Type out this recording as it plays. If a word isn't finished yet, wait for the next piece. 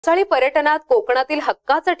पावसाळी पर्यटनात कोकणातील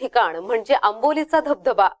हक्काचं ठिकाण म्हणजे आंबोलीचा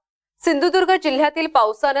धबधबा। सिंधुदुर्ग जिल्ह्यातील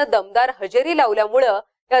पावसाने दमदार हजेरी लावल्यामुळे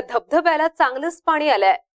या धबधब्याला चांगलंच पाणी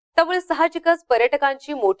आलंय। त्यामुळे साहजिकच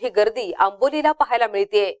पर्यटकांची मोठी गर्दी आंबोलीला पाहायला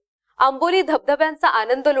मिळते। आंबोली धबधब्यांचा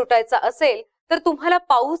आनंद लुटायचा असेल तर तुम्हाला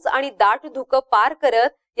पाऊस आणि दाट धुकं पार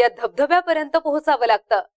करत या धबधब्यापर्यंत पोहोचावं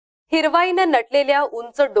लागतं। हिरवाईने नटलेल्या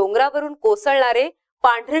उंच डोंगरावरून कोसळणारे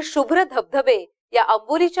पांढरे शुभ्र धबधबे या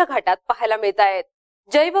आंबोलीच्या घाटात पाहायला मिळतायत।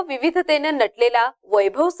 जैव विविधतेने नटलेला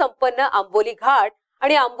वैभव संपन्न आंबोली घाट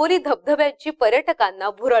आणि आंबोली धबधब्यांची पर्यटकांना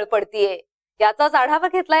भुरळ पडतीये। याचाच आढावा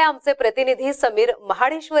घेतलाय आमचे प्रतिनिधी समीर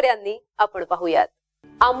महाडेश्वर यांनी। आपण पाहूयात।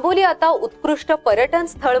 आंबोली आता उत्कृष्ट पर्यटन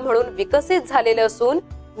स्थळ म्हणून विकसित झालेलं असून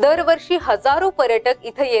दरवर्षी हजारो पर्यटक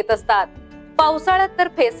इथे येत असतात। पावसाळ्यात तर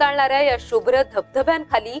फेसाळणाऱ्या या शुभ्र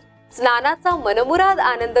धबधब्यांखाली स्नानाचा मनमुराद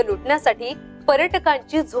आनंद लुटण्यासाठी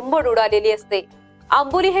पर्यटकांची झुंबड उडालेली असते।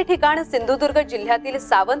 आंबोली हे ठिकाण सिंधुदुर्ग जिल्ह्यातील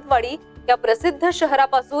सावंतवाडी या प्रसिद्ध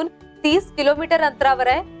शहरापासून 30 किलोमीटर अंतरावर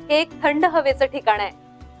आहे। हे एक थंड हवेचं ठिकाण आहे।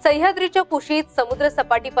 सह्याद्रीच्या कुशीत समुद्र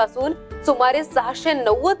सपाटीपासून सुमारे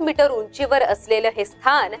 690 मीटर उंचीवर असलेलं हे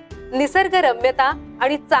स्थान निसर्गरम्यता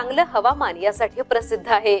आणि चांगलं हवामान यासाठी प्रसिद्ध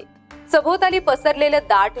आहे। सभोवताली पसरलेलं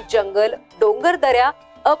दाट जंगल, डोंगर दऱ्या,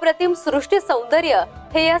 अप्रतिम सृष्टी सौंदर्य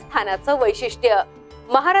हे या स्थानाचं वैशिष्ट्य।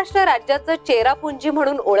 महाराष्ट्र राज्याचं चेरापुंजी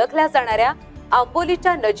म्हणून ओळखल्या जाणाऱ्या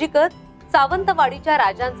आंबोलीच्या नजीकच सावंतवाडीच्या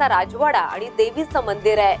राजांचा राजवाडा आणि देवीचं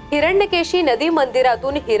मंदिर आहे। हिरण्यकेशी नदी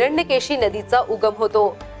मंदिरातून हिरण्यकेशी नदीचा उगम होतो।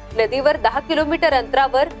 नदीवर 10 किलोमीटर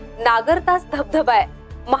अंतरावर नागरतास धबधबा आहे।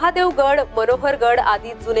 महादेवगड, मनोहरगड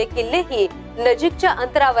आदी जुने किल्लेही नजीकच्या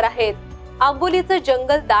अंतरावर आहेत। आंबोलीचं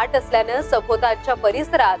जंगल दाट असल्यानं सभोवतालच्या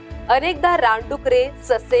परिसरात अनेकदा रानडुकरे,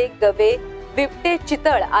 ससे, गवे, बिबटे,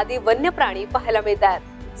 चितळ आदी वन्य प्राणी पाहायला मिळतात।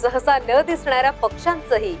 सहसा न दिसणाऱ्या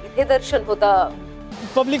पक्ष्यांचंही इथे दर्शन होतं।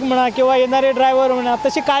 पब्लिक म्हणा किंवा येणारे ड्रायव्हर म्हणा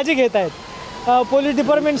तशी काळजी घेत आहेत। पोलीस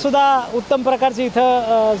डिपार्टमेंट सुद्धा उत्तम प्रकारचे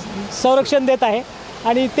इथं संरक्षण देत आहे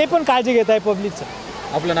आणि ते पण काळजी घेत आहे पब्लिकचं।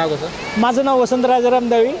 आपलं नाव कसं? माझं नाव वसंतराज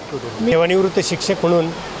रामदवी। मी सेवानिवृत्त शिक्षक म्हणून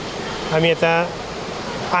आम्ही आता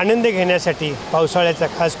आनंद घेण्यासाठी पावसाळ्याचा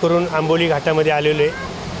खास करून आंबोली घाटामध्ये आलेलो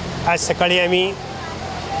आहे। आज सकाळी आम्ही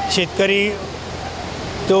शेतकरी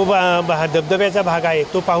तो धबधब्याचा भाग आहे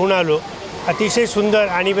तो पाहून आलो। अतिशय सुंदर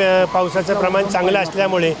आणि पावसाचं प्रमाण चांगलं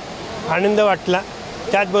असल्यामुळे आनंद वाटला।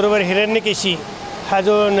 त्याचबरोबर हिरण्यकेशी हा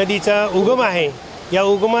जो नदीचा उगम आहे या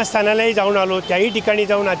उगमस्थानालाही जाऊन आलो। त्याही ठिकाणी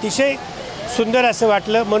जाऊन अतिशय सुंदर असं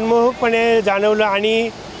वाटलं, मनमोहकपणे जाणवलं आणि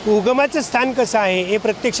उगमाचं स्थान कसं आहे हे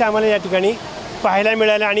प्रत्यक्ष आम्हाला या ठिकाणी पाहायला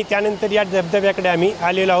मिळालं आणि त्यानंतर या धबधब्याकडे आम्ही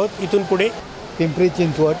आलेलो आहोत। इथून पुढे पिंपरी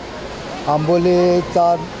चिंचवड आंबोलीचा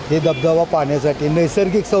हे धबधबा पाहण्यासाठी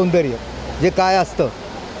नैसर्गिक सौंदर्य जे काय असतं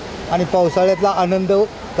आणि पावसाळ्यातला आनंद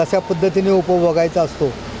कशा पद्धतीने उपभोगायचा असतो।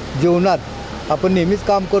 जीवनात आपण नेहमीच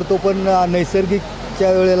काम करतो पण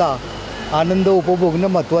नैसर्गिकच्या वेळेला आनंद उपभोगणं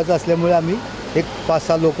महत्त्वाचं असल्यामुळे आम्ही एक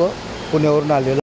 5-6 लोक पुण्यावरून आलेलो